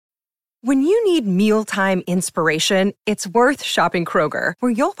When you need mealtime inspiration, it's worth shopping Kroger,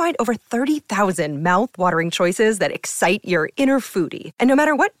 where you'll find over 30,000 mouth-watering choices that excite your inner foodie. And no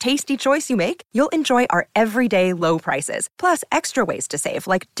matter what tasty choice you make, you'll enjoy our everyday low prices, plus extra ways to save,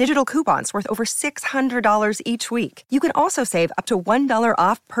 like digital coupons worth over $600 each week. You can also save up to $1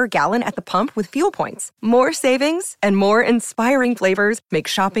 off per gallon at the pump with fuel points. More savings and more inspiring flavors make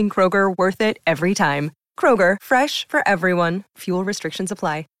shopping Kroger worth it every time. Kroger, fresh for everyone. Fuel restrictions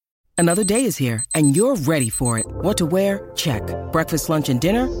apply. Another day is here, and you're ready for it. What to wear? Check. Breakfast, lunch, and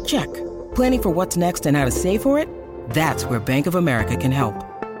dinner? Check. Planning for what's next and how to save for it? That's where Bank of America can help.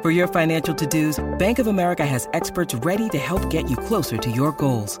 For your financial to-dos, Bank of America has experts ready to help get you closer to your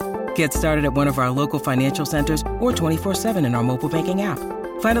goals. Get started at one of our local financial centers or 24/7 in our mobile banking app.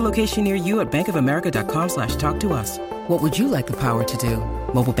 Find a location near you at bankofamerica.com/talktous. What would you like the power to do?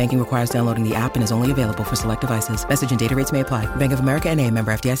 Mobile banking requires downloading the app and is only available for select devices. Message and data rates may apply. Bank of America N.A.,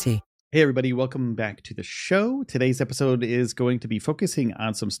 member FDIC. Hey everybody, welcome back to the show. Today's episode is going to be focusing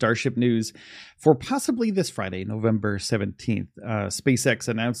on some Starship news for possibly this Friday, November 17th. SpaceX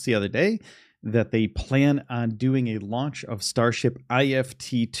announced the other day that they plan on doing a launch of Starship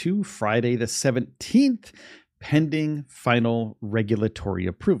IFT-2 Friday the 17th, pending final regulatory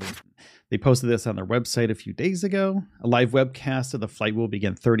approval. They posted this on their website a few days ago. A live webcast of the flight will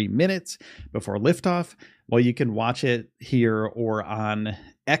begin 30 minutes before liftoff. Well, you can watch it here or on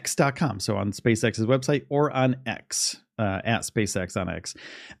X.com, so on SpaceX's website, or on X, at SpaceX on X.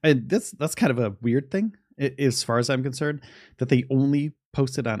 And that's kind of a weird thing, as far as I'm concerned, that they only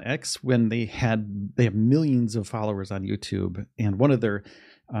posted on X when they have millions of followers on YouTube. And one of their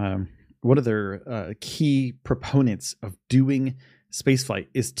key proponents of doing spaceflight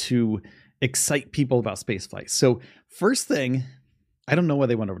is to excite people about spaceflight. So first thing, I don't know why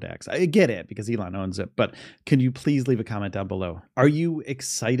they went over to X. I get it because Elon owns it, but can you please leave a comment down below? Are you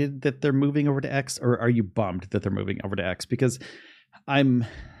excited that they're moving over to X, or are you bummed that they're moving over to X? Because I'm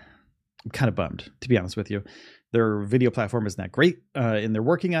kind of bummed, to be honest with you. Their video platform is not great, and they're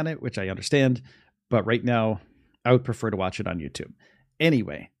working on it, which I understand. But right now, I would prefer to watch it on YouTube.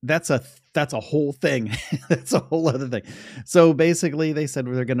 Anyway, that's a whole thing. That's a whole other thing. So basically, they said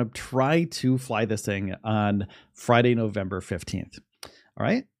they're going to try to fly this thing on Friday, November 15th. All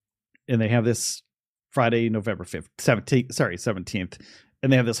right. And they have this Friday, November 17th.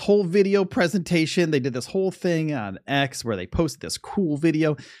 And they have this whole video presentation. They did this whole thing on X where they posted this cool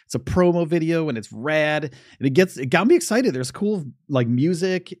video. It's a promo video and it's rad. And it got me excited. There's cool like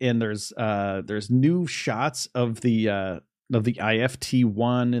music, and there's new shots of the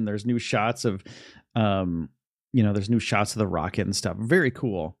IFT-1, and there's new shots of there's new shots of the rocket and stuff. Very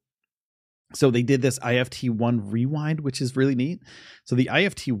cool. So they did this IFT-1 rewind, which is really neat. So the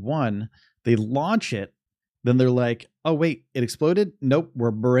IFT-1, they launch it, then they're like, oh wait, it exploded? Nope,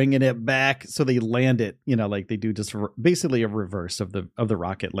 we're bringing it back. So they land it, like they do just basically a reverse of the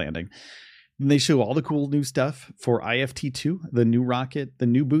rocket landing. And they show all the cool new stuff for IFT-2, the new rocket, the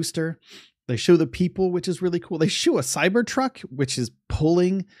new booster. They show the people, which is really cool. They show a Cybertruck, which is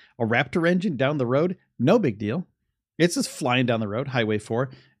pulling a Raptor engine down the road. No big deal. It's just flying down the road, Highway 4.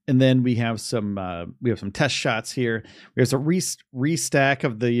 And then we have some test shots here. We have some restack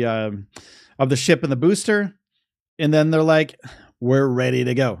of the ship and the booster. And then they're like, we're ready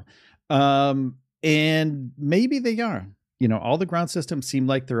to go. And maybe they are. All the ground systems seem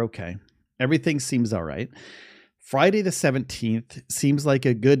like they're okay. Everything seems all right. Friday the 17th seems like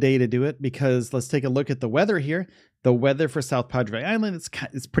a good day to do it, because let's take a look at the weather here. The weather for South Padre Island,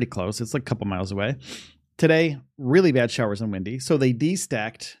 it's pretty close. It's like a couple miles away. Today, really bad showers and windy. So they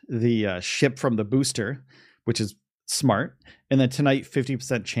destacked the ship from the booster, which is smart. And then tonight,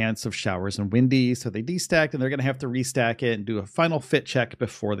 50% chance of showers and windy. So they destacked, and they're going to have to restack it and do a final fit check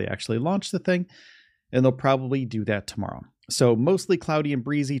before they actually launch the thing. And they'll probably do that tomorrow. So mostly cloudy and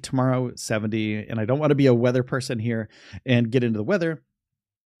breezy tomorrow, 70. And I don't want to be a weather person here and get into the weather,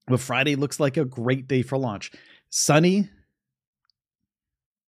 but Friday looks like a great day for launch. Sunny,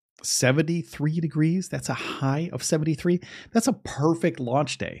 73 degrees. That's a high of 73. That's a perfect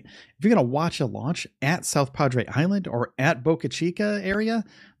launch day. If you're going to watch a launch at South Padre Island or at Boca Chica area,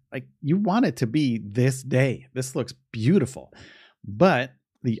 like, you want it to be this day. This looks beautiful. But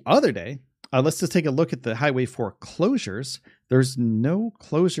the other day, let's just take a look at the Highway 4 closures. There's no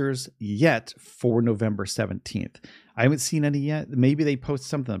closures yet for November 17th. I haven't seen any yet. Maybe they post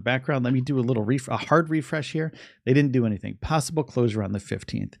something in the background. Let me do a hard refresh here. They didn't do anything. Possible closure on the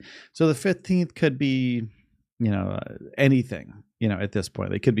 15th. So the 15th could be, anything, at this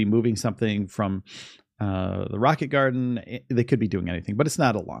point. They could be moving something from the Rocket Garden. They could be doing anything, but it's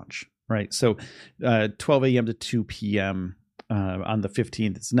not a launch, right? So 12 a.m. to 2 p.m. on the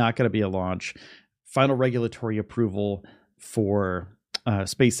 15th. It's not going to be a launch. Final regulatory approval for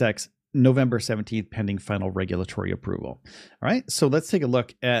SpaceX, November 17th, pending final regulatory approval. All right, so let's take a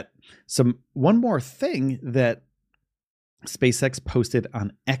look at one more thing that SpaceX posted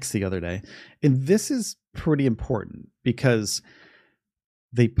on X the other day. And this is pretty important because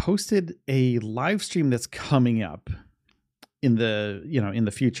they posted a live stream that's coming up in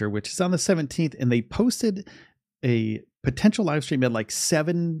the future, which is on the 17th, and they posted a potential live stream at like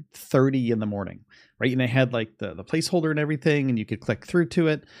 7:30 in the morning, right? And they had like the placeholder and everything, and you could click through to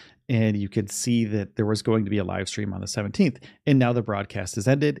it, and you could see that there was going to be a live stream on the 17th. And now the broadcast is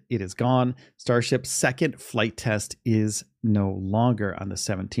ended. It is gone. Starship's second flight test is no longer on the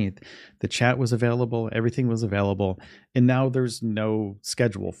 17th. The chat was available. Everything was available. And now there's no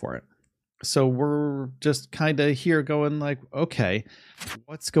schedule for it. So we're just kind of here going like, okay,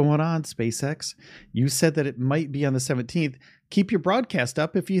 what's going on, SpaceX? You said that it might be on the 17th. Keep your broadcast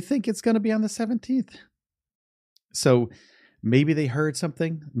up if you think it's going to be on the 17th. So maybe they heard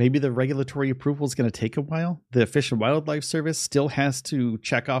something. Maybe the regulatory approval is going to take a while. The Fish and Wildlife Service still has to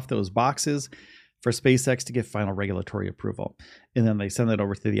check off those boxes for SpaceX to get final regulatory approval. And then they send it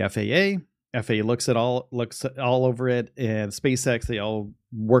over to the FAA. FAA looks all over it, and SpaceX, they all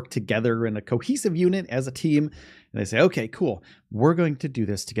work together in a cohesive unit as a team. And they say, okay, cool. We're going to do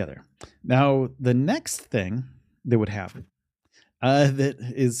this together. Now, the next thing that would happen that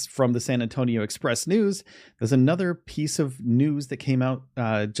is from the San Antonio Express News. There's another piece of news that came out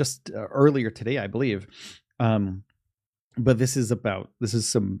just earlier today, I believe. But this is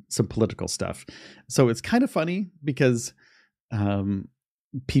some political stuff. So it's kind of funny because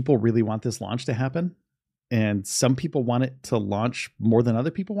people really want this launch to happen. And some people want it to launch more than other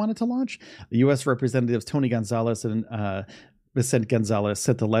people want it to launch. The U.S. Representatives Tony Gonzalez and Vicente Gonzalez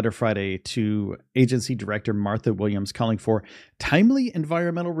sent a letter Friday to Agency Director Martha Williams calling for timely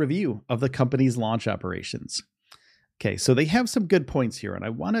environmental review of the company's launch operations. Okay, so they have some good points here, and I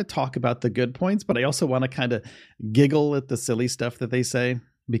want to talk about the good points, but I also want to kind of giggle at the silly stuff that they say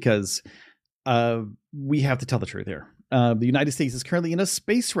because we have to tell the truth here. The United States is currently in a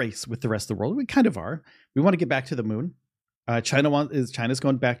space race with the rest of the world. We kind of are. We want to get back to the moon. China's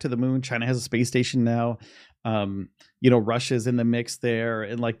going back to the moon. China has a space station now. Russia's in the mix there,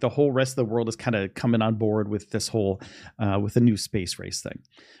 and like the whole rest of the world is kind of coming on board with this whole with the new space race thing,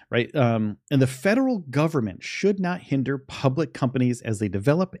 right? And the federal government should not hinder public companies as they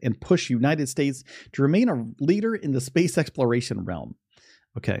develop and push United States to remain a leader in the space exploration realm.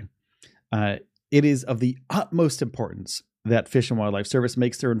 Okay. It is of the utmost importance that Fish and Wildlife Service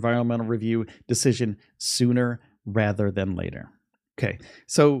makes their environmental review decision sooner rather than later. Okay,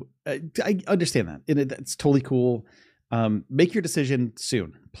 so I understand that. It's totally cool. Make your decision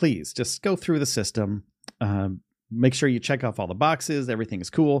soon. Please just go through the system. Make sure you check off all the boxes. Everything is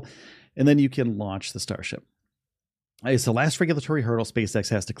cool. And then you can launch the Starship. It's the last regulatory hurdle SpaceX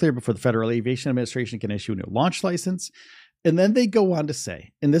has to clear before the Federal Aviation Administration can issue a new launch license. And then they go on to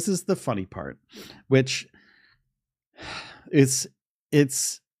say, and this is the funny part, which it's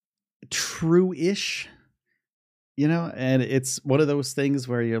true-ish, and it's one of those things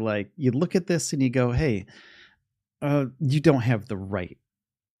where you're like, you look at this and you go, hey, you don't have the right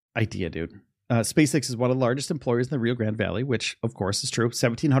idea, dude. SpaceX is one of the largest employers in the Rio Grande Valley, which of course is true.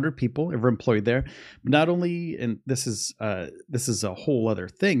 1,700 people are employed there. Not only, and this is a whole other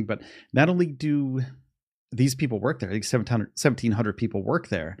thing, but not only do these people work there, I think 1,700 people work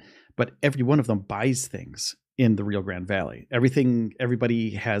there, but every one of them buys things in the Rio Grande Valley.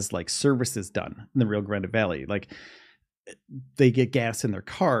 Everybody has like services done in the Rio Grande Valley. Like they get gas in their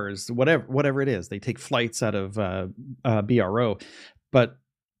cars, whatever it is. They take flights out of BRO, but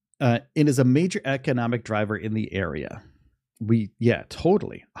it is a major economic driver in the area.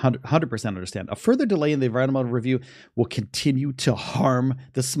 Totally. 100% understand. A further delay in the environmental review will continue to harm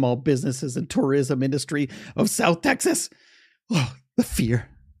the small businesses and tourism industry of South Texas. Oh, the fear.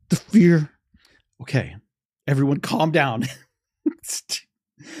 Okay, everyone calm down.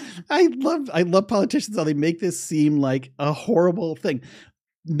 I love politicians, how they make this seem like a horrible thing.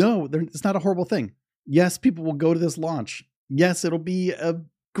 No, it's not a horrible thing. Yes, people will go to this launch. Yes, it'll be a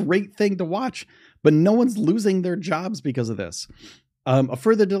great thing to watch, but no one's losing their jobs because of this. A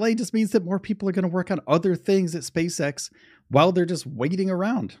further delay just means that more people are going to work on other things at SpaceX while they're just waiting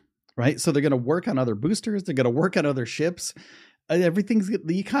around, right? So they're going to work on other boosters. They're going to work on other ships.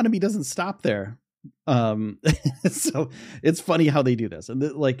 The economy doesn't stop there. So it's funny how they do this. And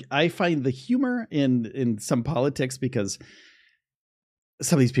I find the humor in some politics because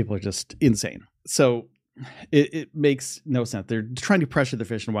some of these people are just insane. So it makes no sense. They're trying to pressure the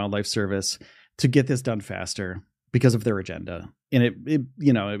Fish and Wildlife Service to get this done faster. because of their agenda, and it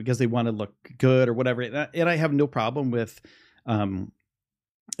because they want to look good or whatever. And I have no problem with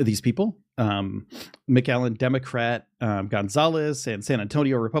these people, McAllen Democrat, Gonzalez, and San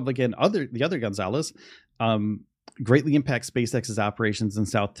Antonio Republican, the other Gonzalez, greatly impacts SpaceX's operations in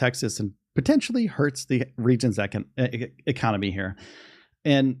South Texas and potentially hurts the region's economy here,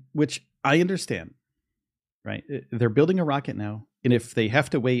 and which I understand. Right, they're building a rocket now, and if they have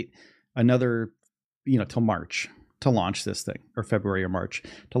to wait another, till March to launch this thing, or February or March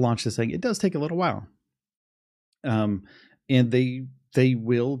to launch this thing, it does take a little while. And they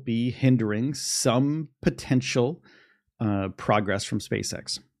will be hindering some potential progress from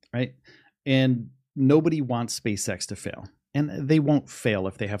SpaceX, right? And nobody wants SpaceX to fail, and they won't fail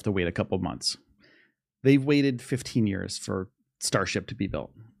if they have to wait a couple months. They've waited 15 years for Starship to be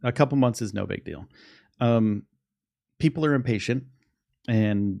built. A couple months is no big deal. People are impatient,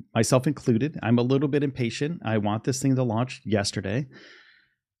 and myself included. I'm a little bit impatient. I want this thing to launch yesterday,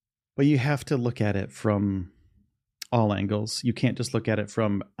 but you have to look at it from all angles. You can't just look at it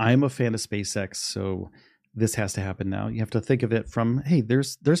from, I'm a fan of SpaceX, so this has to happen now. You have to think of it from, hey,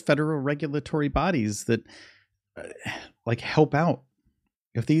 there's federal regulatory bodies that help out.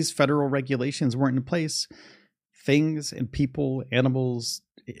 If these federal regulations weren't in place, things and people, animals,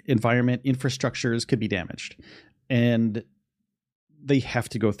 environment, infrastructures could be damaged. And they have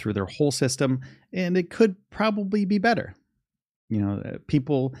to go through their whole system, and it could probably be better.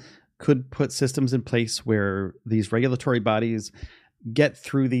 People could put systems in place where these regulatory bodies get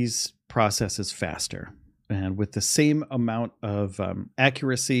through these processes faster and with the same amount of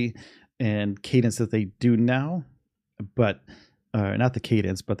accuracy and cadence that they do now, but not the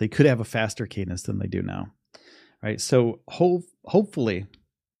cadence, but they could have a faster cadence than they do now. Right. So hopefully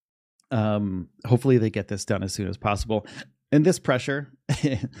they get this done as soon as possible. And this pressure,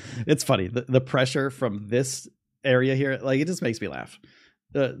 it's funny, the pressure from this area here, it just makes me laugh.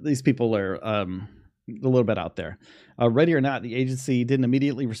 These people are a little bit out there. Ready or not, the agency didn't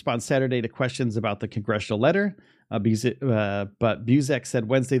immediately respond Saturday to questions about the congressional letter, but Buzek said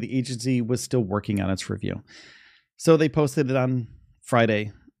Wednesday the agency was still working on its review. So they posted it on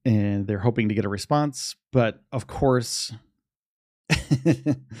Friday, and they're hoping to get a response. But of course,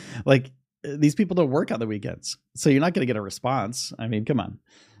 these people don't work on the weekends, so you're not going to get a response. I mean, come on.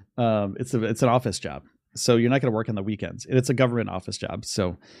 It's an office job, so you're not going to work on the weekends, and it's a government office job.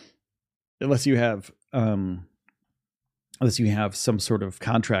 So unless you have some sort of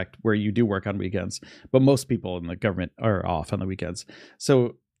contract where you do work on weekends, but most people in the government are off on the weekends.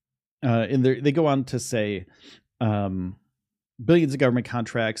 So they go on to say, billions of government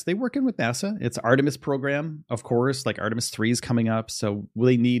contracts. They working with NASA. It's Artemis program, of course, Artemis 3 is coming up. So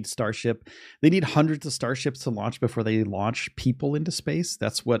they need Starship. They need hundreds of Starships to launch before they launch people into space.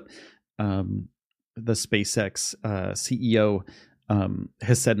 That's what the SpaceX CEO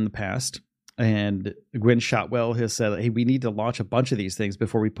has said in the past. And Gwynne Shotwell has said, hey, we need to launch a bunch of these things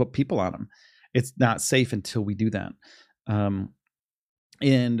before we put people on them. It's not safe until we do that.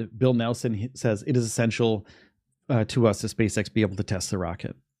 And Bill Nelson says it is essential to us, to SpaceX, be able to test the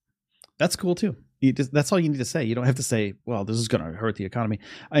rocket. That's cool too. That's all you need to say. You don't have to say, well, this is going to hurt the economy.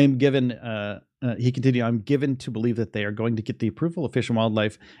 He continued, I'm given to believe that they are going to get the approval of Fish and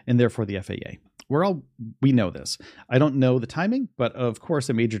Wildlife and therefore the FAA. We know this. I don't know the timing, but of course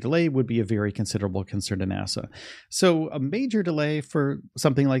a major delay would be a very considerable concern to NASA. So a major delay for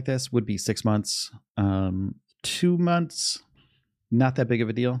something like this would be 6 months, 2 months, not that big of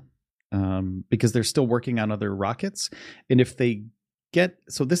a deal. Because they're still working on other rockets. And if they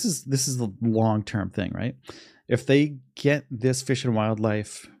this is the long-term thing, right? If they get this Fish and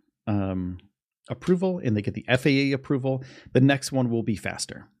Wildlife approval and they get the FAA approval, the next one will be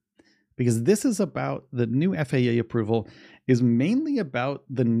faster. Because this is about the new FAA approval is mainly about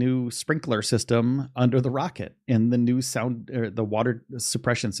the new sprinkler system under the rocket and the new the water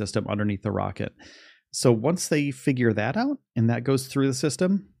suppression system underneath the rocket. So once they figure that out and that goes through the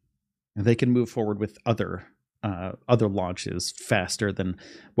system, they can move forward with other launches faster than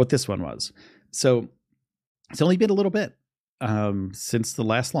what this one was. So it's only been a little bit since the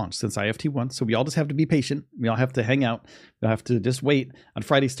last launch, since IFT1. So we all just have to be patient. We all have to hang out. We'll have to just wait. On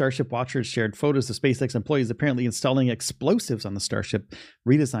Friday, Starship watchers shared photos of SpaceX employees apparently installing explosives on the Starship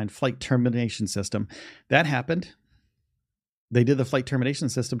redesigned flight termination system. That happened. They did the flight termination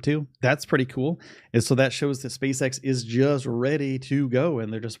system too. That's pretty cool. And so that shows that SpaceX is just ready to go,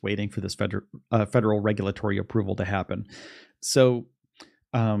 and they're just waiting for this federal regulatory approval to happen. So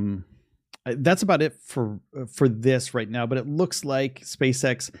that's about it for this right now. But it looks like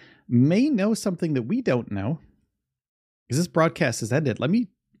SpaceX may know something that we don't know, because this broadcast has ended. Let me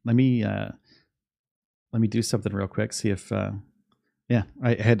Let me do something real quick. See if, yeah,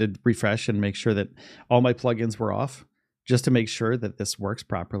 I had to refresh and make sure that all my plugins were off just to make sure that this works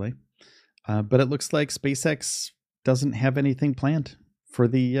properly. But it looks like SpaceX doesn't have anything planned for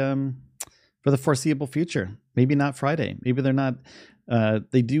the foreseeable future. Maybe not Friday. Maybe they're not.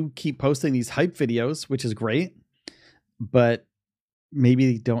 They do keep posting these hype videos, which is great, but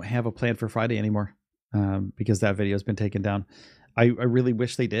maybe they don't have a plan for Friday anymore because that video has been taken down. I really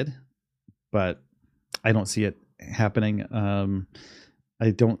wish they did, but I don't see it happening.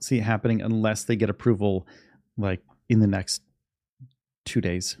 I don't see it happening unless they get approval like in the next 2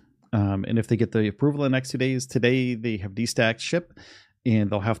 days. And if they get the approval in the next 2 days, today they have destacked ship and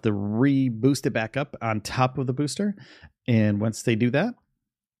they'll have to reboost it back up on top of the booster. And once they do that,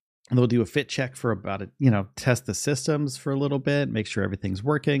 they'll do a fit check for about test the systems for a little bit, make sure everything's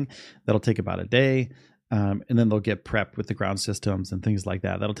working. That'll take about a day. And then they'll get prepped with the ground systems and things like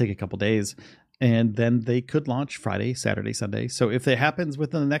that. That'll take a couple days. And then they could launch Friday, Saturday, Sunday. So if it happens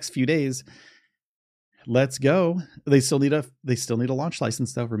within the next few days, let's go. They still need a launch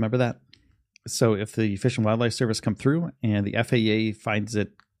license though. Remember that. So if the Fish and Wildlife Service come through and the FAA finds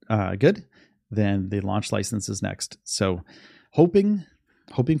it good, then the launch license is next. So hoping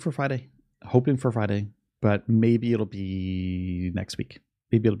for Friday, but maybe it'll be next week.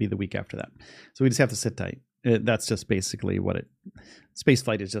 Maybe it'll be the week after that. So we just have to sit tight. That's just basically what space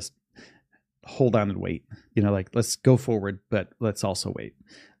flight is, just hold on and wait. Let's go forward, but let's also wait.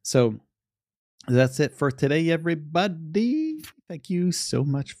 So that's it for today, everybody. Thank you so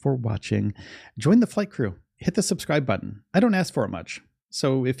much for watching. Join the flight crew. Hit the subscribe button. I don't ask for it much.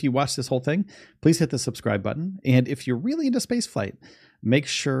 So if you watch this whole thing, please hit the subscribe button. And if you're really into spaceflight, make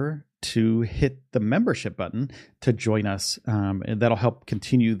sure to hit the membership button to join us. And that'll help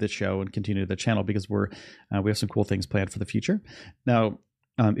continue the show and continue the channel because we have some cool things planned for the future. Now,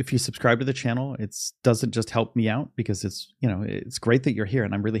 if you subscribe to the channel, it doesn't just help me out because it's great that you're here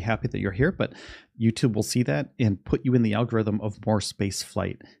and I'm really happy that you're here, but YouTube will see that and put you in the algorithm of more space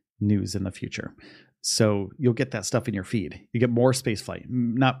flight news in the future. So you'll get that stuff in your feed. You get more space flight,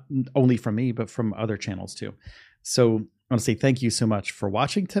 not only from me, but from other channels too. So I want to say thank you so much for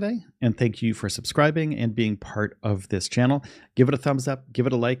watching today and thank you for subscribing and being part of this channel. Give it a thumbs up, give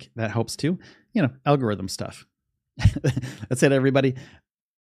it a like. That helps too. Algorithm stuff. That's it, everybody.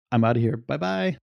 I'm out of here. Bye-bye.